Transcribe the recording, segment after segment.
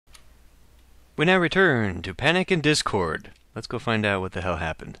We now return to Panic and Discord. Let's go find out what the hell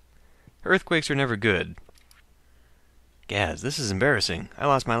happened. Earthquakes are never good. Gaz, this is embarrassing. I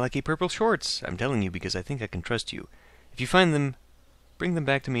lost my lucky purple shorts. I'm telling you because I think I can trust you. If you find them, bring them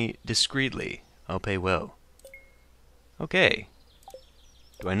back to me discreetly. I'll pay well. Okay.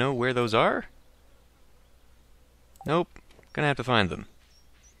 Do I know where those are? Nope. Gonna have to find them.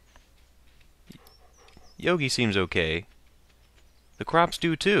 Yogi seems okay. The crops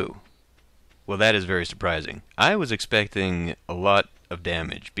do too. Well, that is very surprising. I was expecting a lot of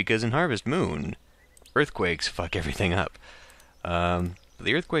damage, because in Harvest Moon, earthquakes fuck everything up. But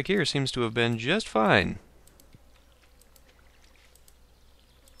the earthquake here seems to have been just fine.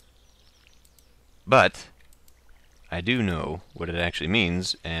 But I do know what it actually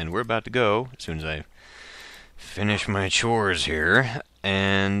means, and we're about to go, as soon as I finish my chores here,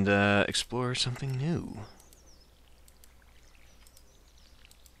 and explore something new.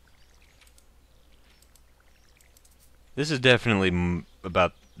 This is definitely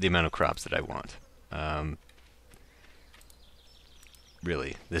about the amount of crops that I want.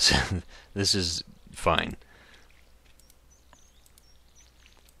 Really, this this is fine.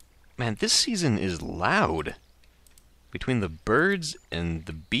 Man, this season is loud. Between the birds and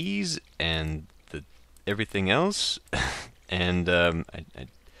the bees and the everything else, and I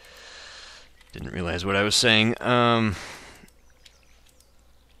didn't realize what I was saying.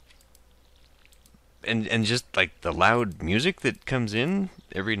 And just like the loud music that comes in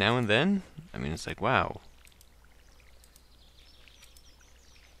every now and then. I mean, it's like, wow.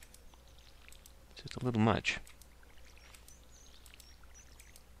 Just a little much.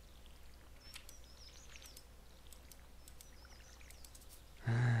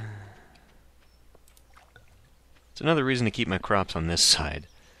 It's another reason to keep my crops on this side.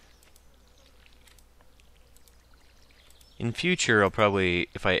 In future, I'll probably,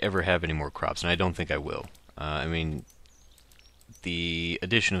 if I ever have any more crops, and I don't think I will. I mean, the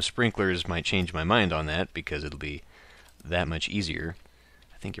addition of sprinklers might change my mind on that, because it'll be that much easier.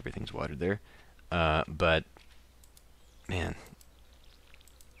 I think everything's watered there. But, man,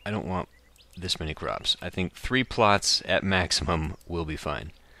 I don't want this many crops. I think 3 plots at maximum will be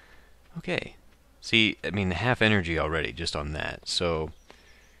fine. Okay. See, I mean, half energy already just on that. So,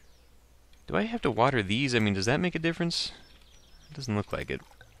 do I have to water these? I mean, does that make a difference? It doesn't look like it.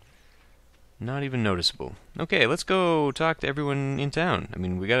 Not even noticeable. Okay, let's go talk to everyone in town. I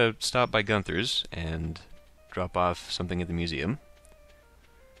mean, we gotta stop by Gunther's and drop off something at the museum.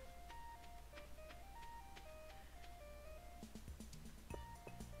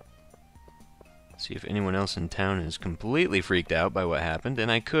 See if anyone else in town is completely freaked out by what happened.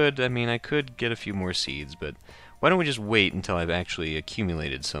 And I could get a few more seeds, but why don't we just wait until I've actually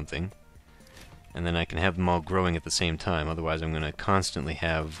accumulated something? And then I can have them all growing at the same time. Otherwise, I'm going to constantly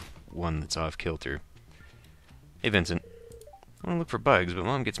have one that's off kilter. Hey, Vincent. I want to look for bugs, but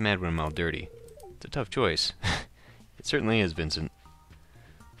Mom gets mad when I'm all dirty. It's a tough choice. It certainly is, Vincent.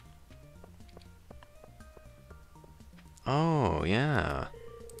 Oh, yeah.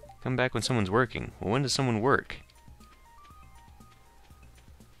 Come back when someone's working. Well, when does someone work?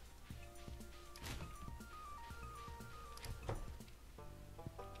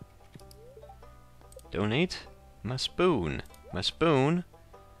 Donate my spoon. My spoon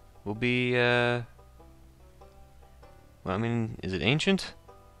will be, well, I mean, is it ancient?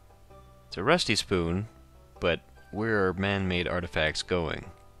 It's a rusty spoon, but where are man-made artifacts going?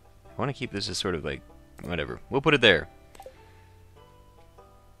 I want to keep this as sort of like, whatever. We'll put it there.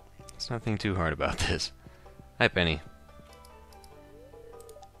 Let's not think too hard about this. Hi, Penny.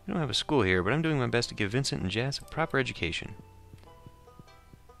 We don't have a school here, but I'm doing my best to give Vincent and Jazz a proper education.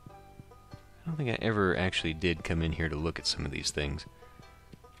 I don't think I ever actually did come in here to look at some of these things.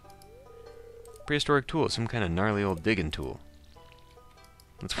 Prehistoric tool, some kind of gnarly old digging tool.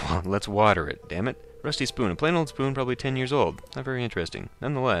 Let's water it, damn it. Rusty spoon, a plain old spoon, probably 10 years old. Not very interesting.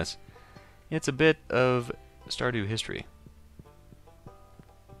 Nonetheless, it's a bit of Stardew history.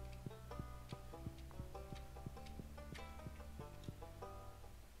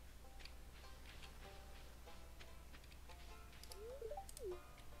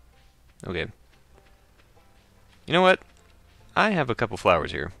 Okay. You know what? I have a couple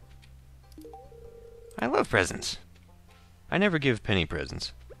flowers here. I love presents. I never give Penny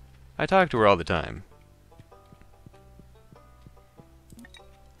presents. I talk to her all the time.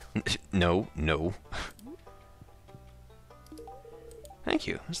 No. Thank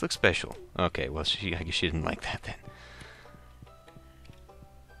you. This looks special. Okay, well, I guess she didn't like that then.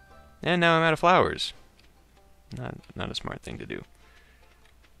 And now I'm out of flowers. Not a smart thing to do.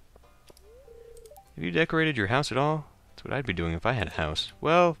 Have you decorated your house at all? That's what I'd be doing if I had a house.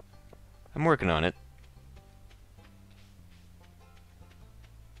 Well, I'm working on it.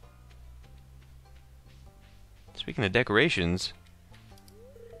 Speaking of decorations...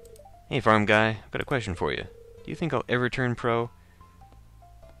 Hey, farm guy, I've got a question for you. Do you think I'll ever turn pro?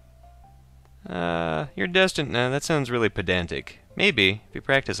 You're destined... Nah, that sounds really pedantic. Maybe, if you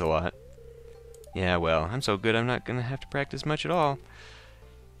practice a lot. Yeah, well, I'm so good I'm not gonna have to practice much at all.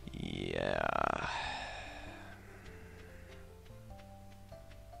 Yeah...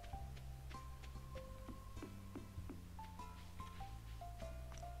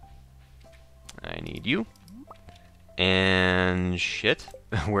 I need you. And shit.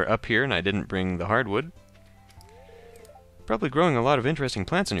 We're up here and I didn't bring the hardwood. Probably growing a lot of interesting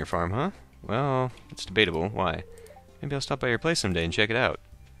plants on your farm, huh? Well, it's debatable. Why? Maybe I'll stop by your place someday and check it out.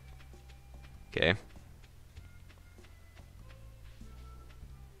 Okay.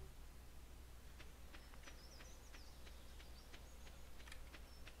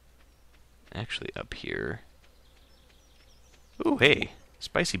 Actually, up here. Ooh, hey.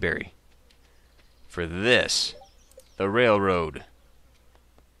 Spicy berry. For this. The railroad.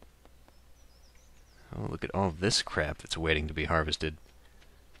 Oh, look at all this crap that's waiting to be harvested.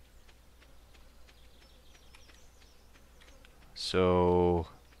 So...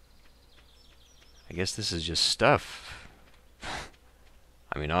 I guess this is just stuff.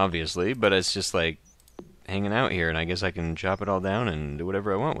 I mean, obviously, but it's just like hanging out here, and I guess I can chop it all down and do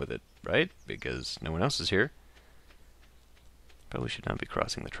whatever I want with it, right? Because no one else is here. Probably should not be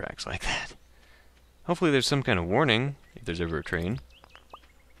crossing the tracks like that. Hopefully there's some kind of warning, if there's ever a train.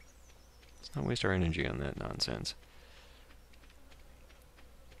 Let's not waste our energy on that nonsense.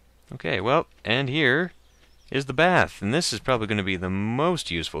 Okay, well, and here is the bath, and this is probably going to be the most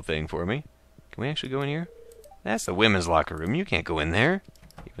useful thing for me. Can we actually go in here? That's the women's locker room. You can't go in there.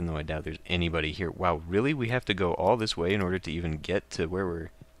 Even though I doubt there's anybody here. Wow, really? We have to go all this way in order to even get to where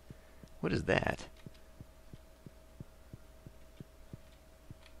we're... What is that?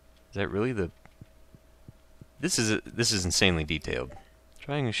 Is that really the... This is insanely detailed.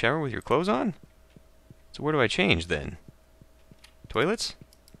 Trying to shower with your clothes on? So where do I change then? Toilets?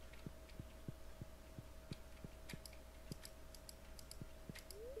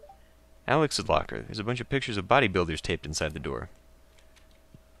 Alex's locker. There's a bunch of pictures of bodybuilders taped inside the door.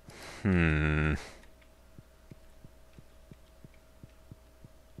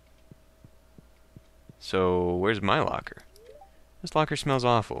 So, where's my locker? This locker smells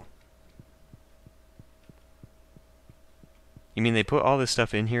awful. You mean they put all this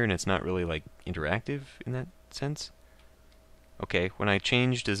stuff in here and it's not really, like, interactive in that sense? Okay, when I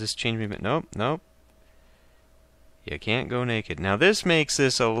change, does this change me? Nope, nope. You can't go naked. Now this makes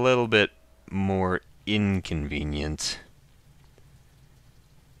this a little bit more inconvenient.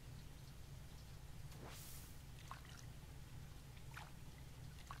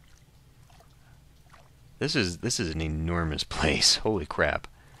 This is an enormous place. Holy crap.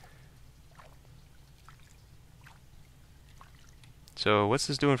 So, what's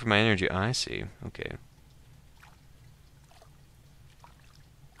this doing for my energy? I see. Okay.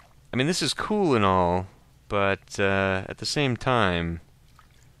 I mean, this is cool and all, but at the same time,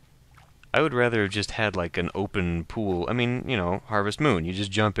 I would rather have just had like an open pool. I mean, you know, Harvest Moon. You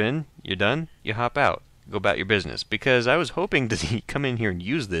just jump in, you're done, you hop out, go about your business. Because I was hoping to come in here and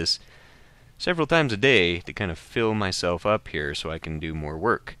use this several times a day to kind of fill myself up here so I can do more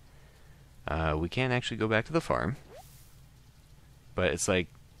work. We can't actually go back to the farm. But it's like,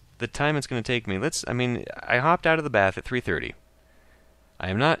 the time it's going to take me, I mean, I hopped out of the bath at 3:30. I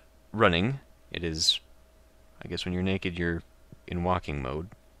am not running. It is, I guess when you're naked, you're in walking mode.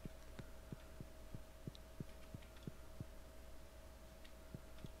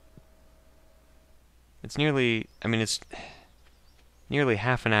 It's nearly, I mean, it's nearly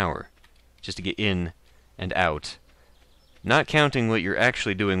half an hour just to get in and out. Not counting what you're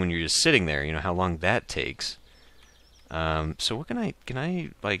actually doing when you're just sitting there, you know, how long that takes. So what can I,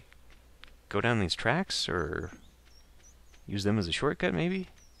 like, go down these tracks, or use them as a shortcut, maybe?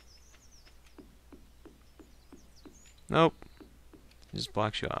 Nope. It just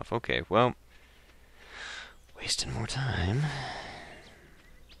blocks you off. Okay, well, wasting more time.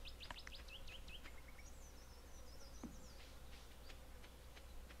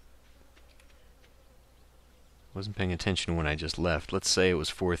 Wasn't paying attention when I just left. Let's say it was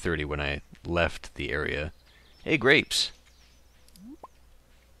 4:30 when I left the area. Hey, grapes!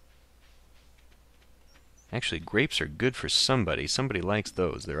 Actually, grapes are good for somebody. Somebody likes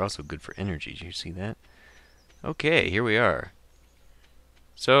those. They're also good for energy. Did you see that? Okay, here we are.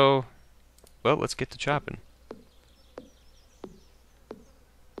 So, well, let's get to chopping.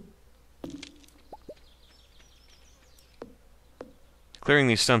 Clearing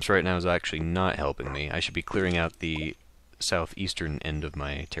these stumps right now is actually not helping me. I should be clearing out the southeastern end of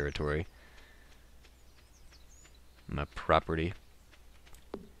my territory. My property.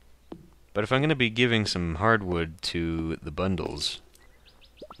 But if I'm going to be giving some hardwood to the bundles,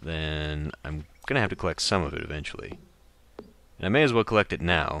 then I'm going to have to collect some of it eventually. And I may as well collect it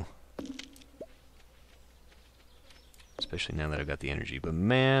now. Especially now that I've got the energy. But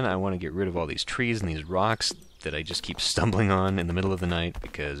man, I want to get rid of all these trees and these rocks that I just keep stumbling on in the middle of the night,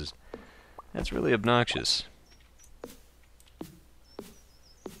 because that's really obnoxious.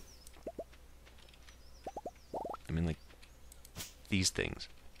 I mean, like, these things.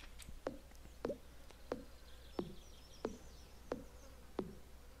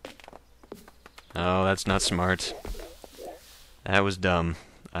 Oh, that's not smart. That was dumb.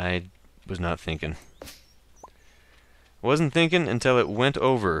 I was not thinking. Wasn't thinking until it went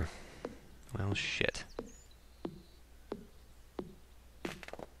over. Well, shit.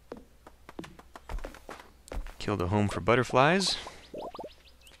 Killed a home for butterflies.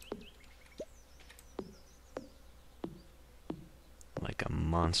 Like a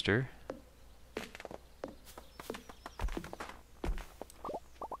monster.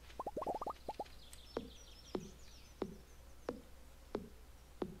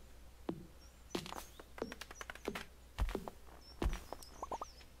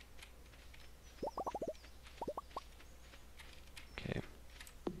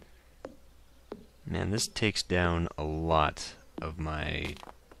 Man, this takes down a lot of my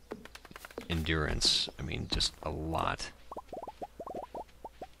endurance. I mean, just a lot.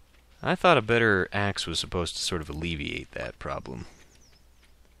 I thought a better axe was supposed to sort of alleviate that problem.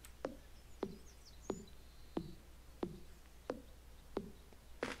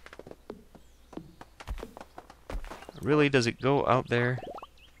 Really? Does it go out there?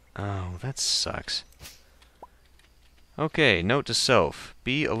 Oh, that sucks. Okay, note to self.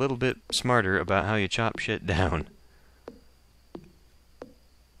 Be a little bit smarter about how you chop shit down.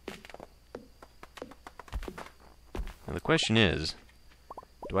 Now the question is,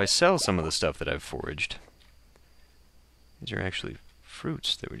 do I sell some of the stuff that I've foraged? These are actually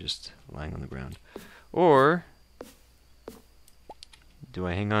fruits that were just lying on the ground. Or do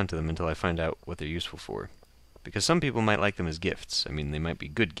I hang on to them until I find out what they're useful for? Because some people might like them as gifts. I mean, they might be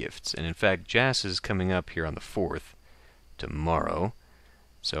good gifts. And in fact, Jas is coming up here on the 4th. Tomorrow,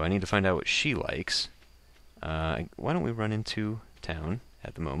 so I need to find out what she likes. Why don't we run into town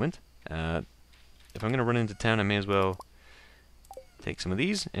at the moment? If I'm going to run into town, I may as well take some of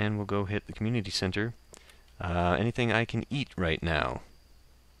these, and we'll go hit the community center. Anything I can eat right now?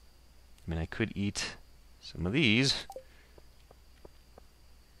 I mean, I could eat some of these.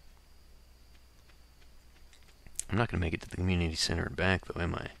 I'm not going to make it to the community center and back, though,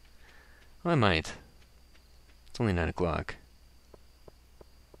 am I? Well, I might. It's only 9 o'clock.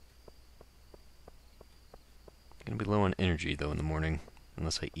 I'm going to be low on energy, though, in the morning,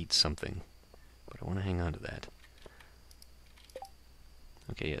 unless I eat something. But I want to hang on to that.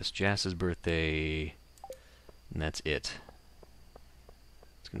 Okay, yes, Jas's birthday, and that's it.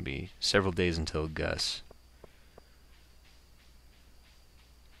 It's going to be several days until Gus.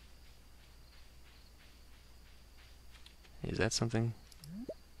 Is that something?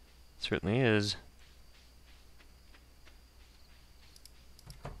 It certainly is.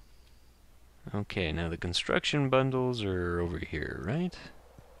 Okay, now the construction bundles are over here, right?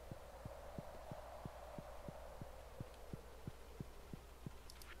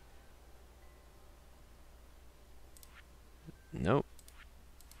 Nope.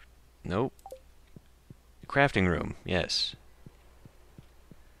 Nope. Crafting room, yes.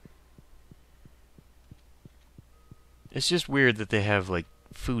 It's just weird that they have, like,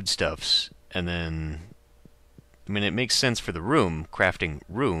 foodstuffs, and then... I mean, it makes sense for the room, crafting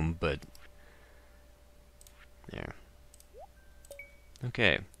room, but... There.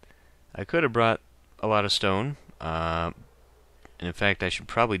 Okay. I could have brought a lot of stone, and in fact I should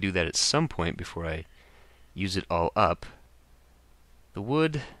probably do that at some point before I use it all up. The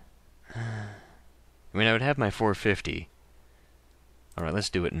wood... I mean, I would have my 450. Alright, let's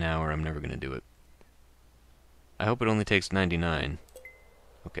do it now or I'm never going to do it. I hope it only takes 99.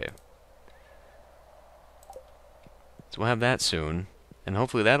 Okay. So we'll have that soon, and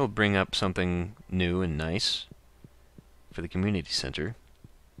hopefully that'll bring up something new and nice for the community center.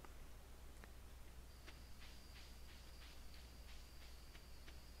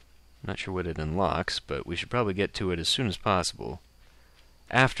 I'm not sure what it unlocks, but we should probably get to it as soon as possible.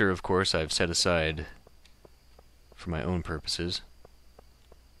 After, of course, I've set aside for my own purposes.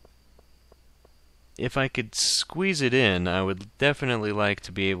 If I could squeeze it in, I would definitely like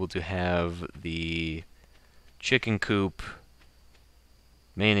to be able to have the chicken coop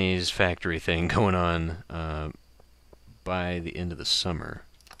mayonnaise factory thing going on by the end of the summer.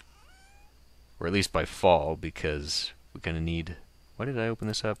 Or at least by fall, because we kind of need... Why did I open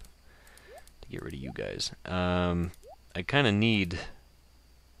this up? To get rid of you guys. I kind of need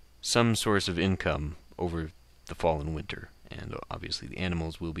some source of income over the fall and winter. And obviously the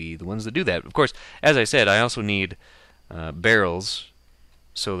animals will be the ones that do that. Of course, as I said, I also need barrels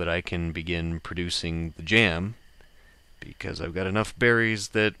so that I can begin producing the jam, because I've got enough berries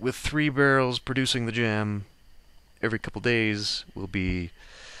that with 3 barrels producing the jam every couple days we'll be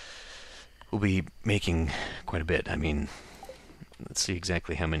making quite a bit. I mean, let's see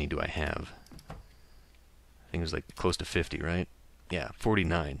exactly how many do I have. I think it was like close to 50, right? Yeah,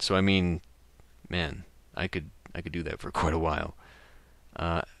 49. So I mean, man, I could do that for quite a while.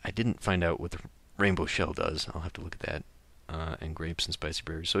 I didn't find out what the rainbow shell does. I'll have to look at that. And grapes and spicy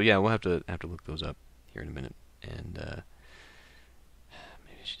berries. So yeah, we'll have to look those up here in a minute. And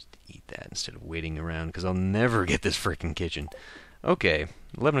maybe I should just eat that instead of waiting around, because I'll never get this frickin' kitchen. Okay,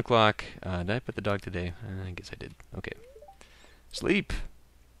 11 o'clock. Did I put the dog today? I guess I did. Okay. Sleep!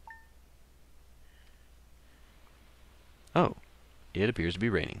 Oh, it appears to be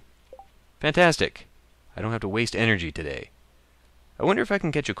raining. Fantastic! I don't have to waste energy today. I wonder if I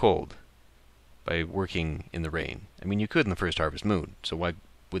can catch a cold by working in the rain. I mean, you could in the first harvest moon, so why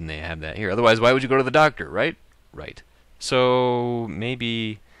wouldn't they have that here? Otherwise, why would you go to the doctor, right? Right. So,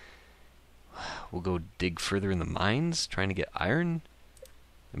 maybe we'll go dig further in the mines, trying to get iron?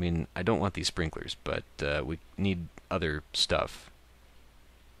 I mean, I don't want these sprinklers, but we need other stuff.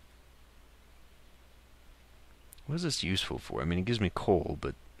 What is this useful for? I mean, it gives me coal,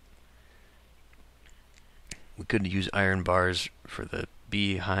 but we could use iron bars for the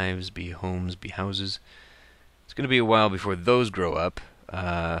bee hives, bee homes, bee houses. It's going to be a while before those grow up.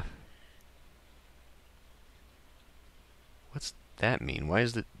 What's that mean? Why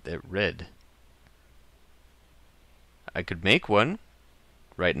is that red? I could make one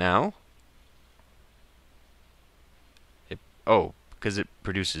right now. Oh, because it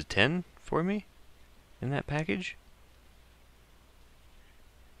produces 10 for me in that package?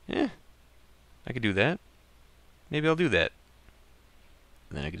 Yeah, I could do that. Maybe I'll do that.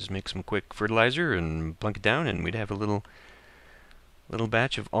 And then I could just make some quick fertilizer and plunk it down, and we'd have a little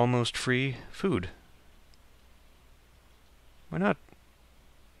batch of almost free food. Why not?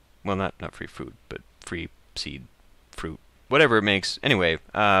 Well, not free food, but free seed, fruit, whatever it makes. Anyway,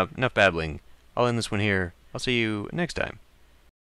 enough babbling. I'll end this one here. I'll see you next time.